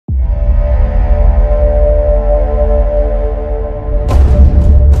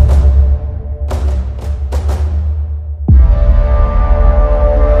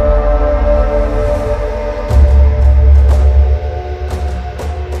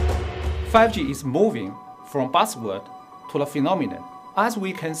5G is moving from buzzword to the phenomenon. As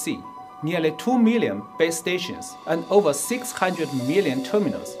we can see, nearly 2 million base stations and over 600 million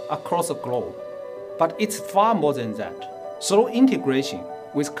terminals across the globe. But it's far more than that. Through integration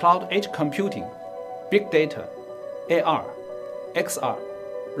with cloud edge computing, big data, AR, XR,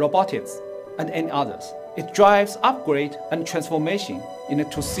 robotics, and any others, it drives upgrade and transformation in the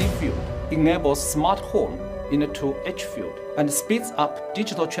 2C field, enables smart home in the 2H field, and speeds up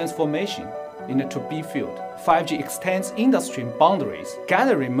digital transformation in the 2B field. 5G extends industry boundaries,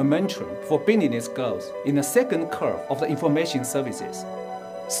 gathering momentum for business growth in the second curve of the information services.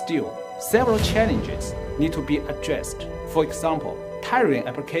 Still, several challenges need to be addressed. For example, tailoring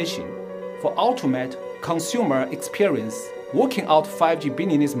application for ultimate consumer experience, working out 5G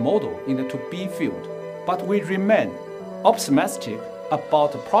business model in the 2B field. But we remain optimistic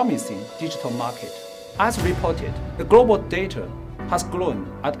about the promising digital market. As reported, the global data has grown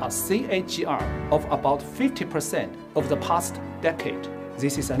at a CAGR of about 50% over the past decade.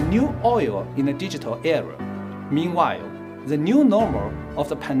 This is a new oil in the digital era. Meanwhile, the new normal of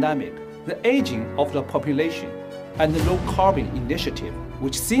the pandemic, the aging of the population, and the low-carbon initiative,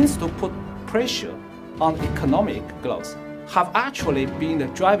 which seems to put pressure on economic growth, have actually been the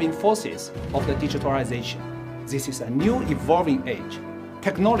driving forces of the digitalization. This is a new evolving age.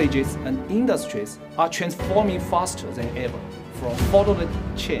 Technologies and industries are transforming faster than ever. From follow the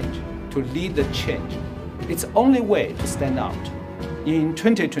change to lead the change, it's the only way to stand out. In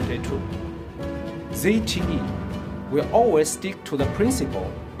 2022, ZTE will always stick to the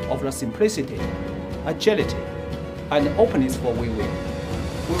principle of the simplicity, agility, and openness for win-win.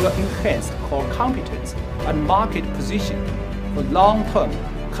 We will enhance core competence and market position for long-term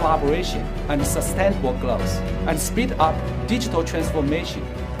collaboration and sustainable growth, and speed up digital transformation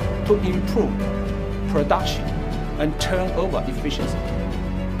to improve production and turnover efficiency.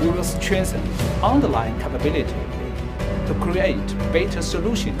 We will strengthen underlying capability to create better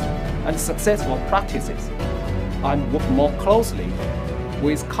solutions and successful practices, and work more closely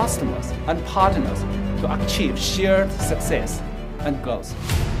with customers and partners to achieve shared success and growth.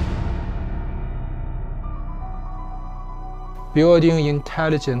 Building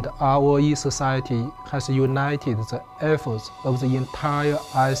intelligent ROE society has united the efforts of the entire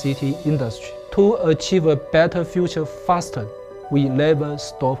ICT industry. To achieve a better future faster, we never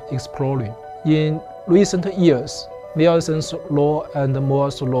stop exploring. In recent years, Nielsen's law and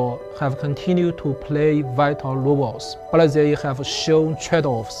Moore's law have continued to play vital roles, but they have shown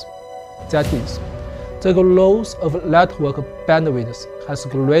trade-offs. That is, the loss of network bandwidth has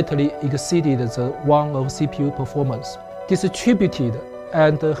greatly exceeded the one of CPU performance. Distributed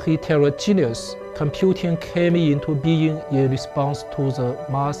and heterogeneous computing came into being in response to the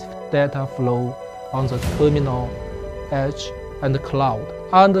massive data flow on the terminal, edge, and cloud.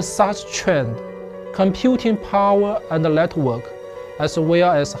 Under such trend, computing power and network, as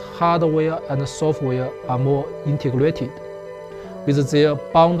well as hardware and software, are more integrated, with their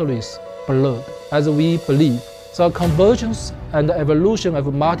boundaries blurred. As we believe, the convergence and evolution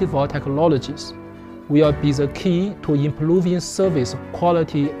of multiple technologies will be the key to improving service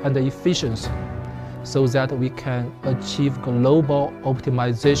quality and efficiency, so that we can achieve global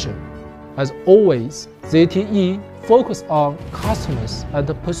optimization. As always, ZTE focuses on customers and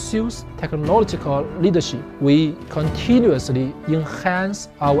pursues technological leadership. We continuously enhance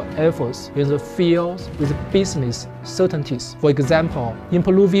our efforts in the fields with business certainties. For example,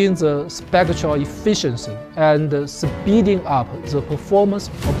 improving the spectral efficiency and speeding up the performance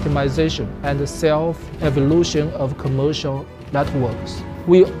optimization and self-evolution of commercial networks.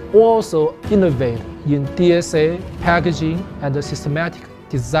 We also innovate in DSA, packaging, and systematic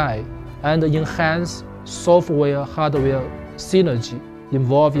design, and enhance software-hardware synergy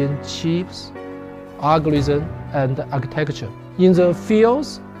involving chips, algorithm, and architecture. In the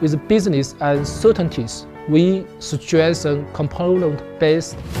fields with business uncertainties, we strengthen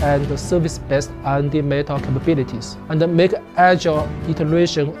component-based and service-based R&D meta capabilities, and make agile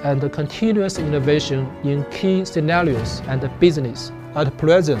iteration and continuous innovation in key scenarios and business. At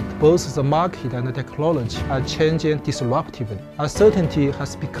present, both the market and the technology are changing disruptively. Uncertainty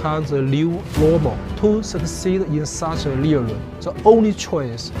has become the new normal. To succeed in such a era, the only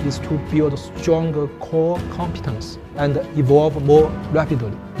choice is to build stronger core competence and evolve more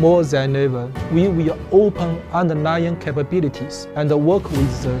rapidly. More than ever, we will open underlying capabilities and work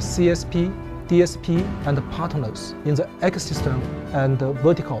with the CSP, DSP, and partners in the ecosystem and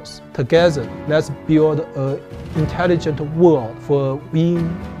verticals. Together, let's build an intelligent world for a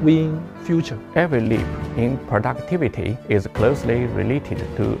win-win future. Every leap in productivity is closely related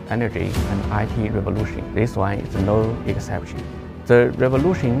to energy and IT revolution. This one is no exception. The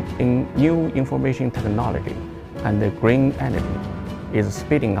revolution in new information technology and green energy is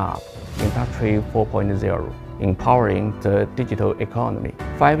speeding up Industry 4.0, empowering the digital economy.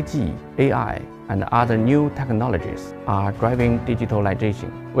 5G, AI, and other new technologies are driving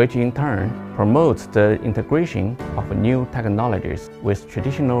digitalization, which in turn promotes the integration of new technologies with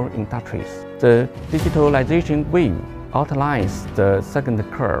traditional industries. The digitalization wave outlines the second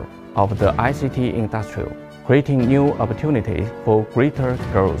curve of the ICT industry, creating new opportunities for greater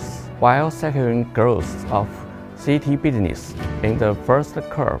growth, while securing growth of ZTE business in the first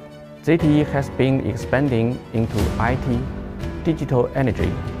curve. ZTE has been expanding into IT, digital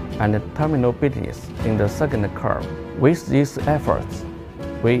energy, and terminal business in the second curve. With these efforts,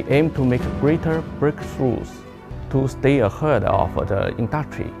 we aim to make greater breakthroughs to stay ahead of the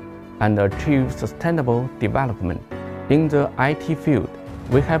industry and achieve sustainable development. In the IT field,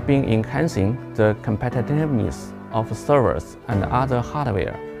 we have been enhancing the competitiveness of servers and other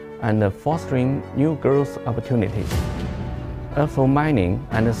hardware and fostering new growth opportunities. For mining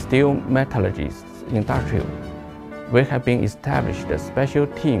and steel metallurgy industry, we have been established special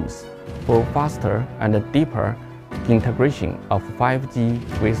teams for faster and deeper integration of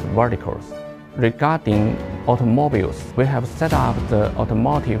 5G with verticals. Regarding automobiles, we have set up the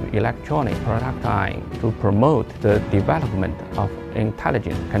automotive electronic product line to promote the development of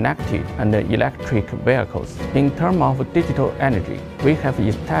intelligent, connected, and electric vehicles. In terms of digital energy, we have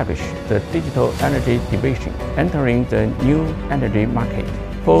established the digital energy division, entering the new energy market.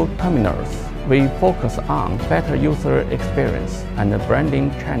 For terminals, we focus on better user experience and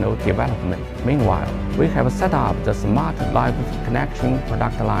branding channel development. Meanwhile, we have set up the Smart Life Connection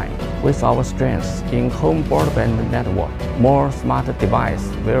product line. With our strengths in home broadband network, more smart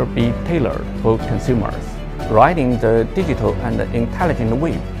devices will be tailored for consumers. Riding the digital and intelligent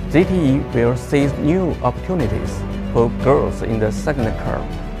wave, ZTE will seize new opportunities for growth in the second curve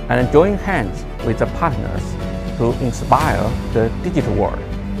and join hands with the partners to inspire the digital world.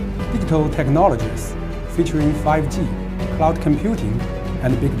 Digital technologies featuring 5G, cloud computing,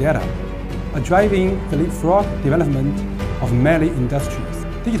 and big data are driving the leapfrog development of many industries.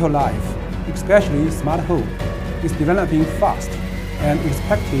 Digital life, especially smart home, is developing fast and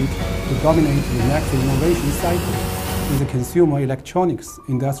expected to dominate the next innovation cycle in the consumer electronics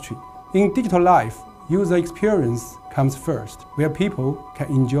industry. In digital life, user experience comes first, where people can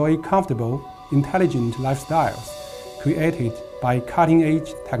enjoy comfortable, intelligent lifestyles created by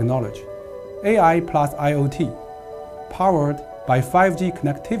cutting-edge technology. AI plus IoT, powered by 5G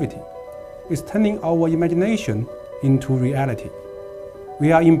connectivity, is turning our imagination into reality.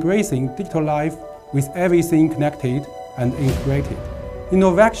 We are embracing digital life with everything connected and integrated.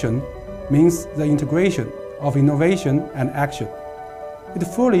 Innovation means the integration of innovation and action. It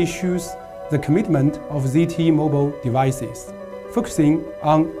fully shows the commitment of ZTE mobile devices. Focusing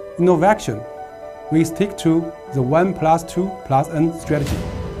on innovation, we stick to the 1+2+N strategy,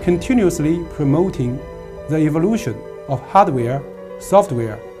 continuously promoting the evolution of hardware,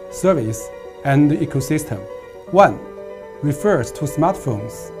 software, service, and ecosystem. 1 refers to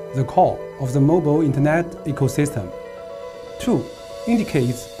smartphones, the core of the mobile internet ecosystem. 2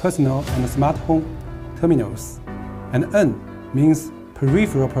 indicates personal and smart home terminals, and N means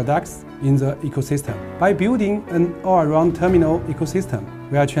peripheral products in the ecosystem. By building an all-around terminal ecosystem,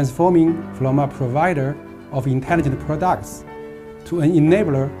 we are transforming from a provider of intelligent products to an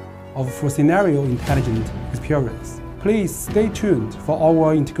enabler of full-scenario intelligent experience. Please stay tuned for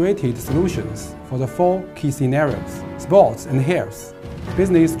our integrated solutions for the 4 key scenarios: sports and health,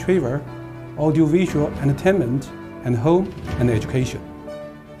 business travel, audiovisual entertainment, and home and education.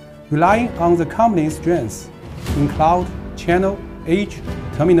 Relying on the company's strengths in cloud, channel, edge,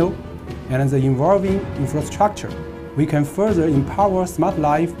 terminal, and the involving infrastructure, we can further empower smart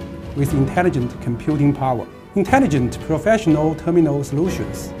life with intelligent computing power. Intelligent professional terminal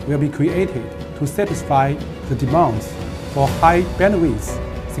solutions will be created to satisfy the demands for high bandwidth,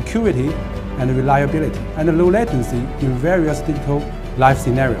 security, and reliability, and low latency in various digital life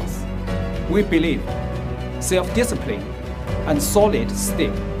scenarios. We believe self-discipline and solid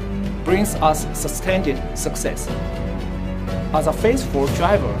steel brings us sustained success. As a faithful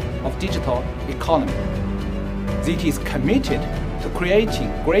driver of digital economy, ZTE is committed to creating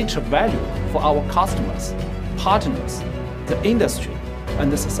greater value for our customers, partners, the industry,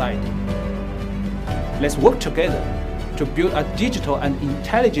 and the society. Let's work together to build a digital and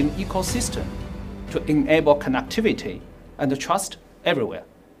intelligent ecosystem to enable connectivity and trust everywhere.